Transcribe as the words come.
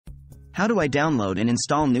How do I download and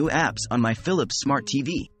install new apps on my Philips Smart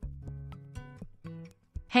TV?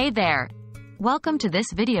 Hey there! Welcome to this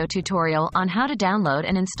video tutorial on how to download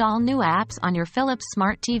and install new apps on your Philips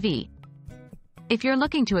Smart TV. If you're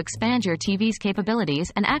looking to expand your TV's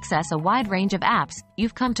capabilities and access a wide range of apps,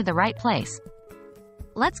 you've come to the right place.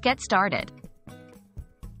 Let's get started.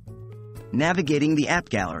 Navigating the app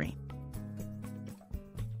gallery.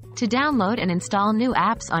 To download and install new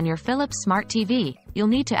apps on your Philips Smart TV, you'll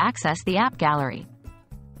need to access the app gallery.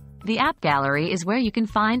 The app gallery is where you can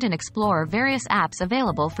find and explore various apps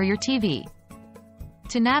available for your TV.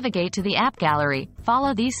 To navigate to the app gallery,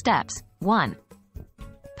 follow these steps. 1.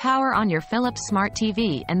 Power on your Philips Smart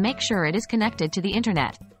TV and make sure it is connected to the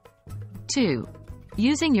internet. 2.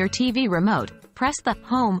 Using your TV remote, press the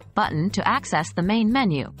Home button to access the main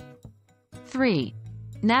menu. 3.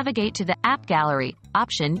 Navigate to the app gallery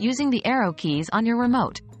option using the arrow keys on your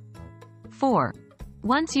remote. 4.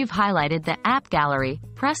 Once you've highlighted the app gallery,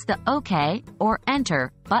 press the OK or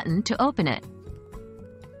Enter button to open it.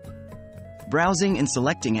 Browsing and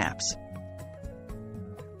selecting apps.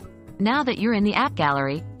 Now that you're in the app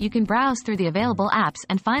gallery, you can browse through the available apps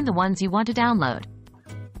and find the ones you want to download.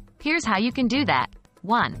 Here's how you can do that.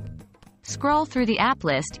 1. Scroll through the app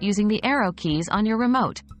list using the arrow keys on your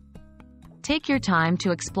remote. Take your time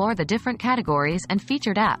to explore the different categories and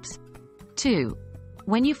featured apps. 2.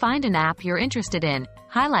 When you find an app you're interested in,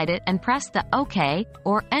 highlight it and press the OK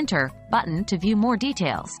or Enter button to view more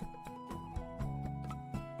details.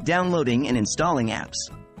 Downloading and installing apps.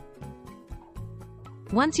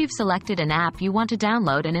 Once you've selected an app you want to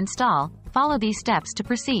download and install, follow these steps to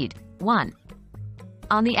proceed. 1.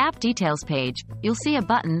 On the app details page, you'll see a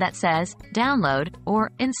button that says Download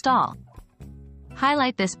or Install.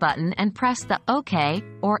 Highlight this button and press the OK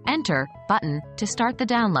or Enter button to start the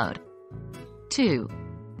download. 2.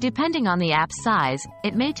 Depending on the app's size,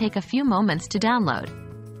 it may take a few moments to download.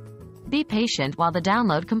 Be patient while the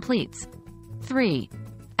download completes. 3.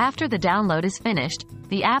 After the download is finished,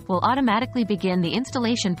 the app will automatically begin the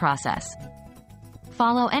installation process.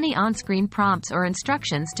 Follow any on-screen prompts or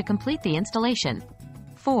instructions to complete the installation.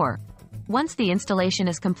 4. Once the installation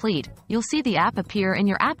is complete, you'll see the app appear in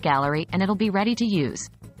your app gallery and it'll be ready to use.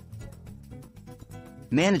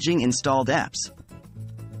 Managing installed apps.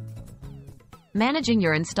 Managing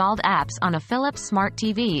your installed apps on a Philips Smart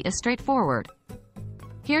TV is straightforward.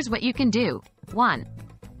 Here's what you can do. 1.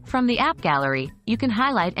 From the app gallery, you can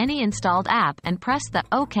highlight any installed app and press the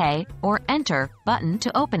OK or Enter button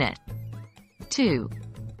to open it. 2.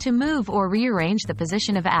 To move or rearrange the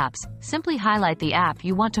position of apps, simply highlight the app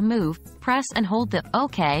you want to move, press and hold the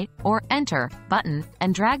OK or Enter button,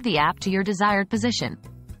 and drag the app to your desired position.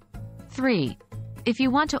 3. If you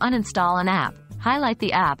want to uninstall an app, highlight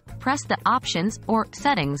the app, press the Options or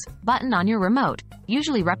Settings button on your remote,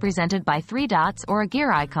 usually represented by 3 dots or a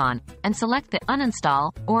gear icon, and select the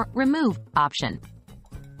Uninstall or Remove option.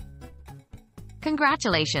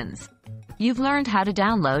 Congratulations! You've learned how to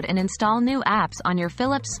download and install new apps on your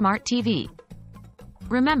Philips Smart TV.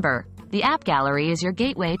 Remember, the app gallery is your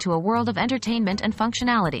gateway to a world of entertainment and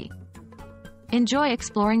functionality. Enjoy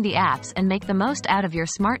exploring the apps and make the most out of your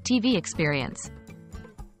smart TV experience.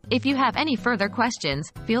 If you have any further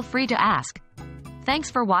questions, feel free to ask. Thanks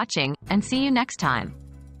for watching, and see you next time.